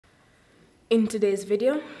In today's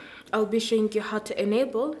video, I'll be showing you how to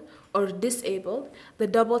enable or disable the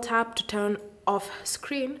double tap to turn off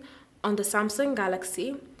screen on the Samsung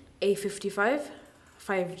Galaxy A55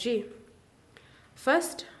 5G.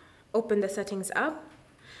 First, open the Settings app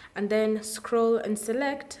and then scroll and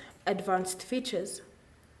select Advanced Features.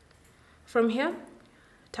 From here,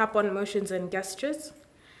 tap on Motions and Gestures,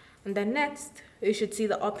 and then next, you should see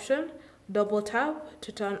the option Double Tap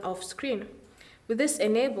to turn off screen. With this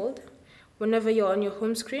enabled, whenever you're on your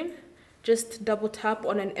home screen, just double tap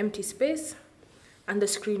on an empty space and the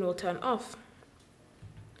screen will turn off.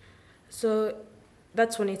 So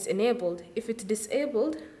that's when it's enabled. If it's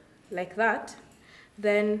disabled, like that,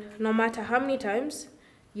 then no matter how many times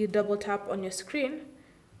you double tap on your screen,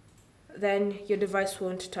 then your device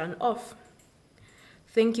won't turn off.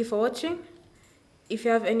 Thank you for watching. If you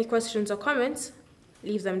have any questions or comments,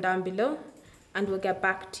 leave them down below and we'll get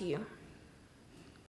back to you.